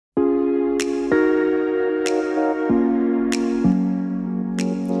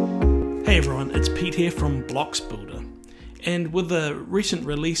here from Blocs Builder, and with the recent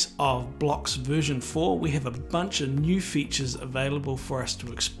release of Blocs version 4 we have a bunch of new features available for us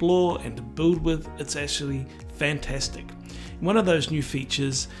to explore and to build with. It's actually fantastic. One of those new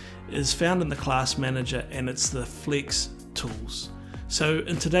features is found in the class manager, and it's the Flex tools. So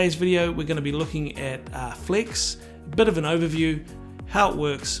in today's video we're going to be looking at Flex, a bit of an overview, how it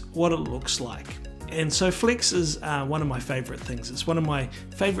works, what it looks like. And so Flex is one of my favorite things. It's one of my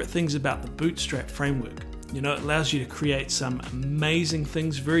favorite things about the Bootstrap framework. You know, it allows you to create some amazing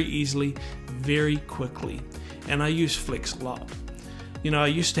things very easily, very quickly. And I use Flex a lot. You know, I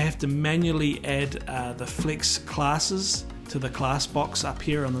used to have to manually add the Flex classes to the class box up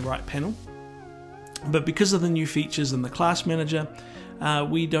here on the right panel. But because of the new features in the class manager,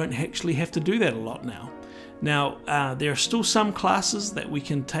 we don't actually have to do that a lot now. Now, there are still some classes that we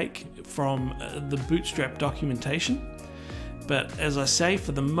can take from the Bootstrap documentation, but as I say,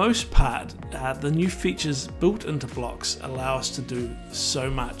 for the most part, the new features built into Blocs allow us to do so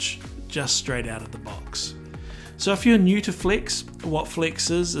much just straight out of the box. So if you're new to Flex, what Flex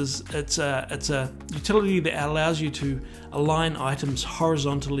is it's a utility that allows you to align items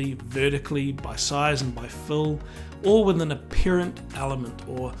horizontally, vertically, by size and by fill, all within a parent element,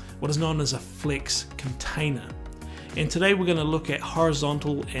 or what is known as a Flex container. And today we're going to look at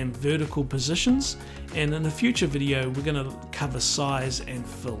horizontal and vertical positions, and in a future video we're going to cover size and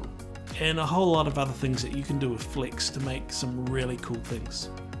fill, and a whole lot of other things that you can do with Flex to make some really cool things.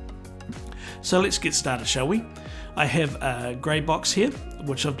 So let's get started, shall we? I have a grey box here,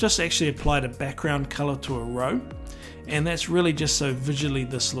 which I've just actually applied a background color to a row, and that's really just so visually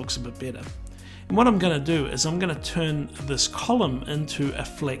this looks a bit better. And what I'm going to do is I'm going to turn this column into a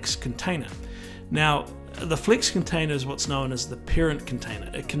Flex container. Now, the Flex container is what's known as the parent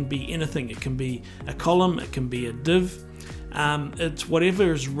container. It can be anything. It can be a column, it can be a div. It's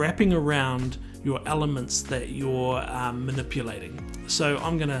whatever is wrapping around your elements that you're manipulating. So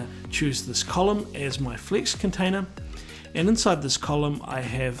I'm going to choose this column as my Flex container, and inside this column I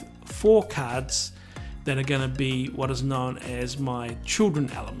have 4 cards that are going to be what is known as my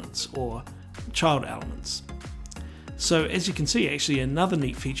children elements or child elements. So as you can see, actually another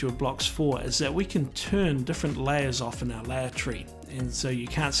neat feature of Blocs 4 is that we can turn different layers off in our layer tree. And so you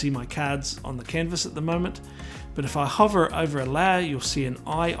can't see my cards on the canvas at the moment, but if I hover over a layer, you'll see an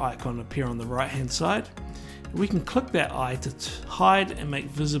eye icon appear on the right hand side. We can click that eye to hide and make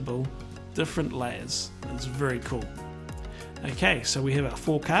visible different layers. It's very cool. Okay, so we have our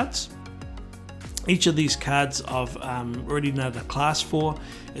 4 cards. Each of these cards I've already know the class for.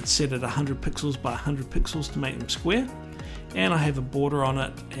 It's set at 100 pixels by 100 pixels to make them square, and I have a border on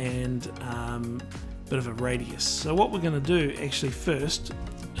it and a bit of a radius. So what we're going to do actually first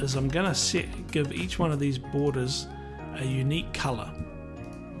is I'm going to give each one of these borders a unique color.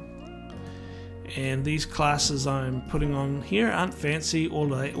 And these classes I'm putting on here aren't fancy. All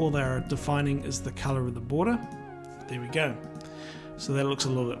they are defining is the color of the border. There we go. So that looks a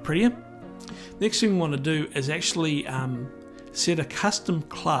little bit prettier. Next thing we want to do is actually set a custom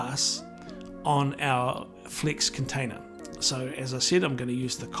class on our Flex container. So as I said, I'm going to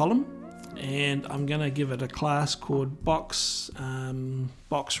use the column, and I'm going to give it a class called box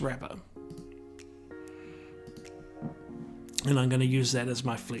wrapper, and I'm going to use that as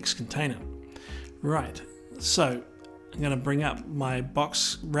my Flex container. Right, so I'm going to bring up my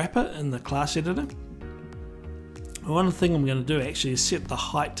box wrapper in the class editor. One thing I'm going to do actually is set the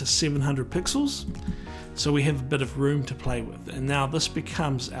height to 700 pixels, so we have a bit of room to play with. And now this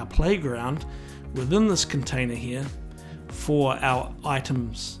becomes our playground within this container here for our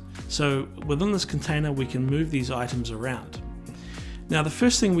items. So within this container we can move these items around. Now the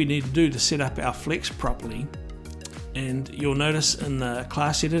first thing we need to do to set up our Flex properly, and you'll notice in the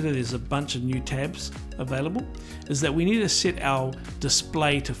class editor there's a bunch of new tabs available, is that we need to set our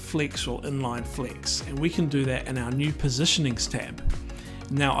display to Flex or inline Flex, and we can do that in our new positionings tab.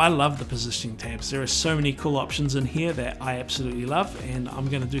 Now I love the positioning tabs. There are so many cool options in here that I absolutely love, and I'm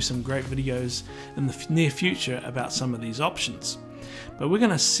going to do some great videos in the near future about some of these options. But we're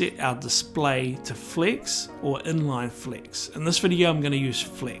going to set our display to Flex or inline Flex. In this video I'm going to use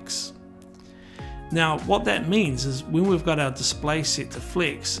Flex. Now what that means is when we've got our display set to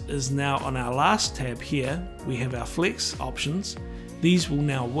Flex, is now on our last tab here we have our Flex options. These will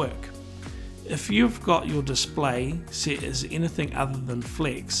now work. If you've got your display set as anything other than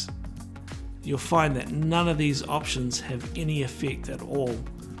Flex, you'll find that none of these options have any effect at all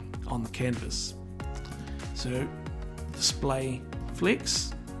on the canvas. So display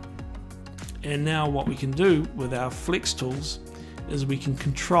Flex, and now what we can do with our Flex tools is we can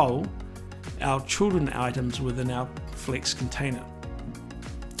control our children items within our Flex container.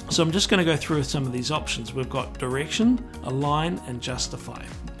 So I'm just going to go through some of these options. We've got direction, align, and justify.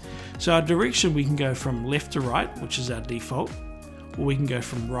 So our direction, we can go from left to right, which is our default, or we can go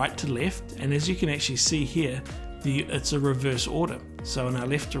from right to left. And as you can actually see here, it's a reverse order. So in our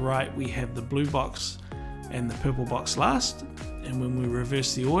left to right, we have the blue box and the purple box last. And when we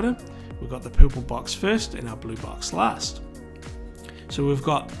reverse the order, we've got the purple box first and our blue box last. So we've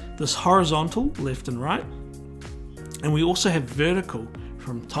got this horizontal, left and right. And we also have vertical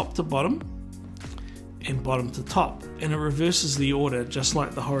from top to bottom and bottom to top, and it reverses the order just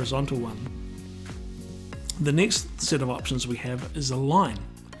like the horizontal one. The next set of options we have is align.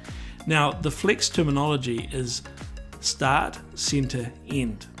 Now the flex terminology is start, center,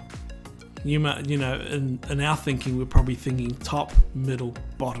 end. You know, in our thinking, we're probably thinking top, middle,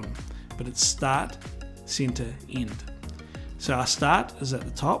 bottom, but it's start, center, end. So our start is at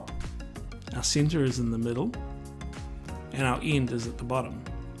the top, our center is in the middle, and our end is at the bottom.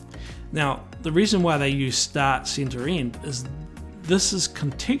 Now, the reason why they use start, center, end is this is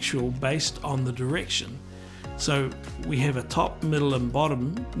contextual based on the direction. So we have a top, middle, and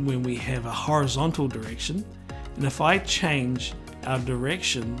bottom when we have a horizontal direction, and if I change our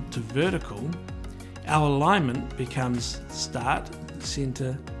direction to vertical, our alignment becomes start,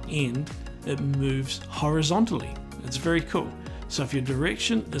 center, end. It moves horizontally. It's very cool. So if your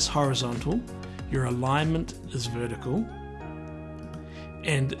direction is horizontal, your alignment is vertical.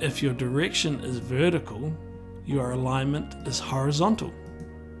 And if your direction is vertical, your alignment is horizontal.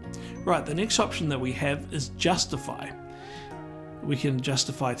 Right, the next option that we have is justify. We can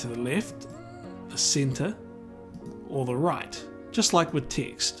justify to the left, the center, or the right, just like with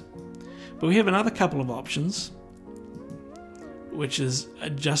text. But we have another couple of options, which is a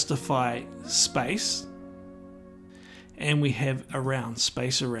justify space, and we have around,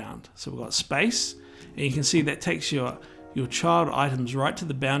 space around. So we've got space, and you can see that takes your child items right to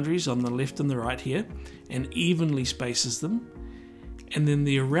the boundaries on the left and the right here, and evenly spaces them. And then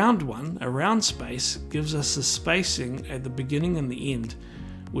the around one, around space, gives us the spacing at the beginning and the end,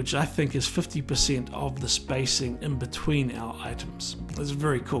 which I think is 50% of the spacing in between our items. That's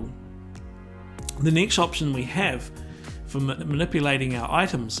very cool. The next option we have for manipulating our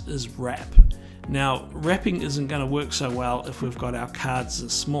items is wrap. Now, wrapping isn't going to work so well if we've got our cards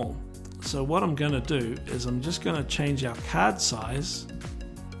this small. So what I'm going to do is I'm just going to change our card size,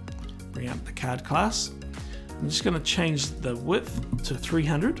 bring up the card class. I'm just going to change the width to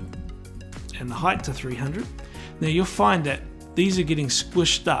 300 and the height to 300. Now you'll find that these are getting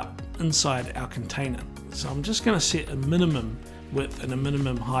squished up inside our container. So I'm just going to set a minimum width and a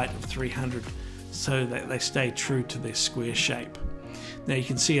minimum height of 300 so that they stay true to their square shape. Now you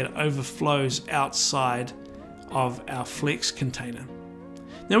can see it overflows outside of our flex container.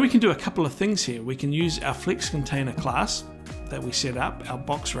 Now we can do a couple of things here. We can use our flex container class that we set up, our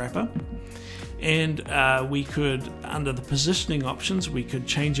box wrapper, and we could, under the positioning options, we could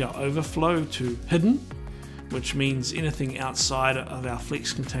change our overflow to hidden, which means anything outside of our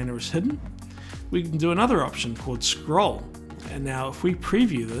flex container is hidden. We can do another option called scroll, and now if we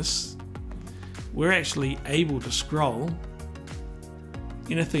preview this, we're actually able to scroll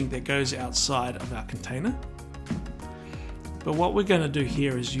anything that goes outside of our container. But what we're going to do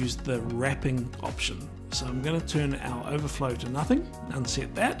here is use the wrapping option. So I'm going to turn our overflow to nothing,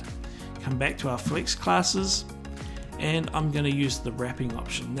 unset that, come back to our flex classes, and I'm going to use the wrapping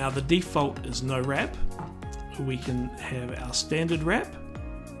option. Now the default is no wrap. We can have our standard wrap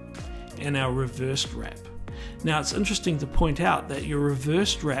and our reversed wrap. Now it's interesting to point out that your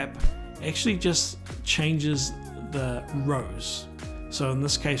reversed wrap actually just changes the rows. So in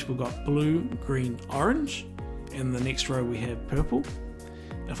this case we've got blue, green, orange, and the next row we have purple.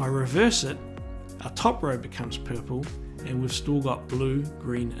 If I reverse it, our top row becomes purple, and we've still got blue,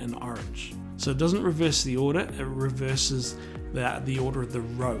 green, and orange. So it doesn't reverse the order, it reverses the order of the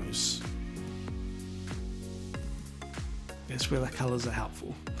rows. That's where the colors are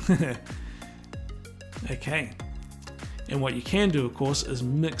helpful. Okay, and what you can do, of course, is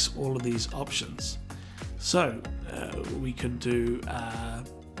mix all of these options. So we could do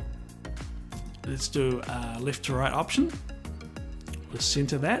let's do a left to right option. We'll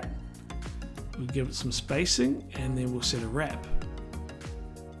center that, we'll give it some spacing, and then we'll set a wrap.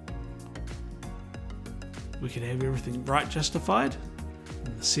 We can have everything right justified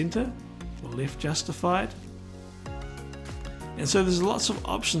in the center, or left justified. And so there's lots of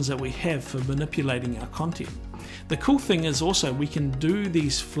options that we have for manipulating our content. The cool thing is also we can do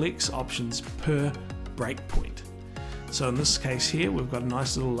these flex options per breakpoint. So in this case here, we've got a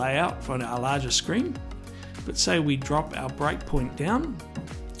nice little layout for our larger screen. But say we drop our breakpoint down,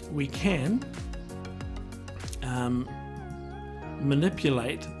 we can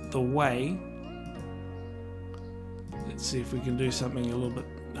manipulate the way, let's see if we can do something a little bit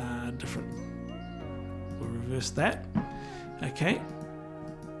different. We'll reverse that. Okay,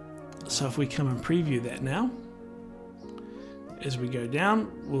 so if we come and preview that now, as we go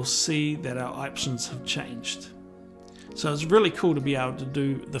down, we'll see that our options have changed. So it's really cool to be able to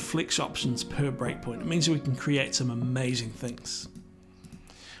do the flex options per breakpoint. It means we can create some amazing things.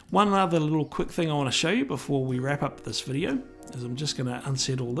 One other little quick thing I want to show you before we wrap up this video is I'm just going to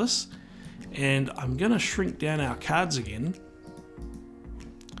unset all this, and I'm going to shrink down our cards again.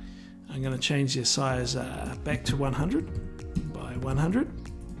 I'm going to change their size back to 100 by 100.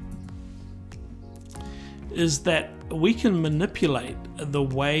 Is that we can manipulate the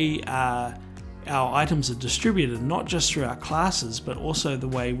way our items are distributed, not just through our classes, but also the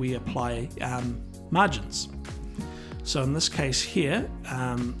way we apply margins. So in this case here,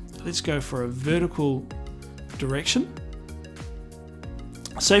 let's go for a vertical direction.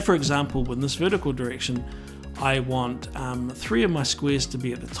 Say for example, in this vertical direction, I want 3 of my squares to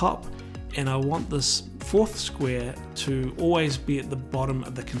be at the top, and I want this 4th square to always be at the bottom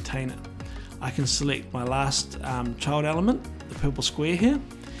of the container. I can select my last child element, the purple square here,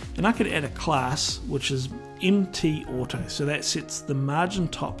 and I could add a class which is MT Auto. So that sets the margin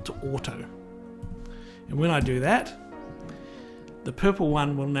top to auto. And when I do that, the purple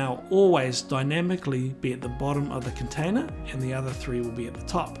one will now always dynamically be at the bottom of the container, and the other 3 will be at the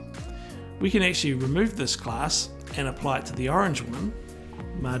top. We can actually remove this class and apply it to the orange one,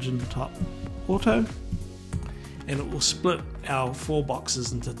 margin top auto, and it will split our 4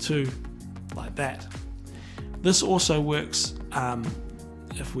 boxes into 2 like that. This also works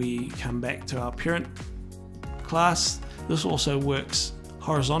if we come back to our parent class. This also works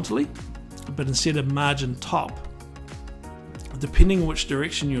horizontally, but instead of margin top, depending on which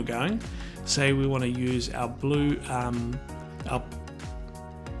direction you're going, say we want to use our blue,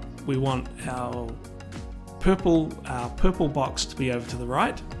 we want our purple box to be over to the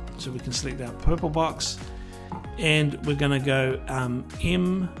right, so we can select our purple box, and we're going to go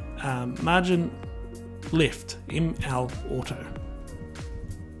margin left, ML Auto,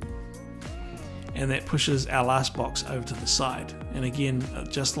 and that pushes our last box over to the side. And again,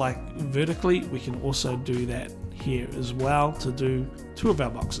 just like vertically, we can also do that here as well to do 2 of our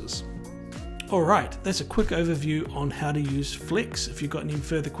boxes. Alright, that's a quick overview on how to use Flex. If you've got any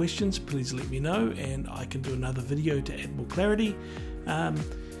further questions, please let me know and I can do another video to add more clarity.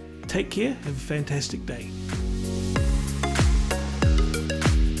 Take care, have a fantastic day.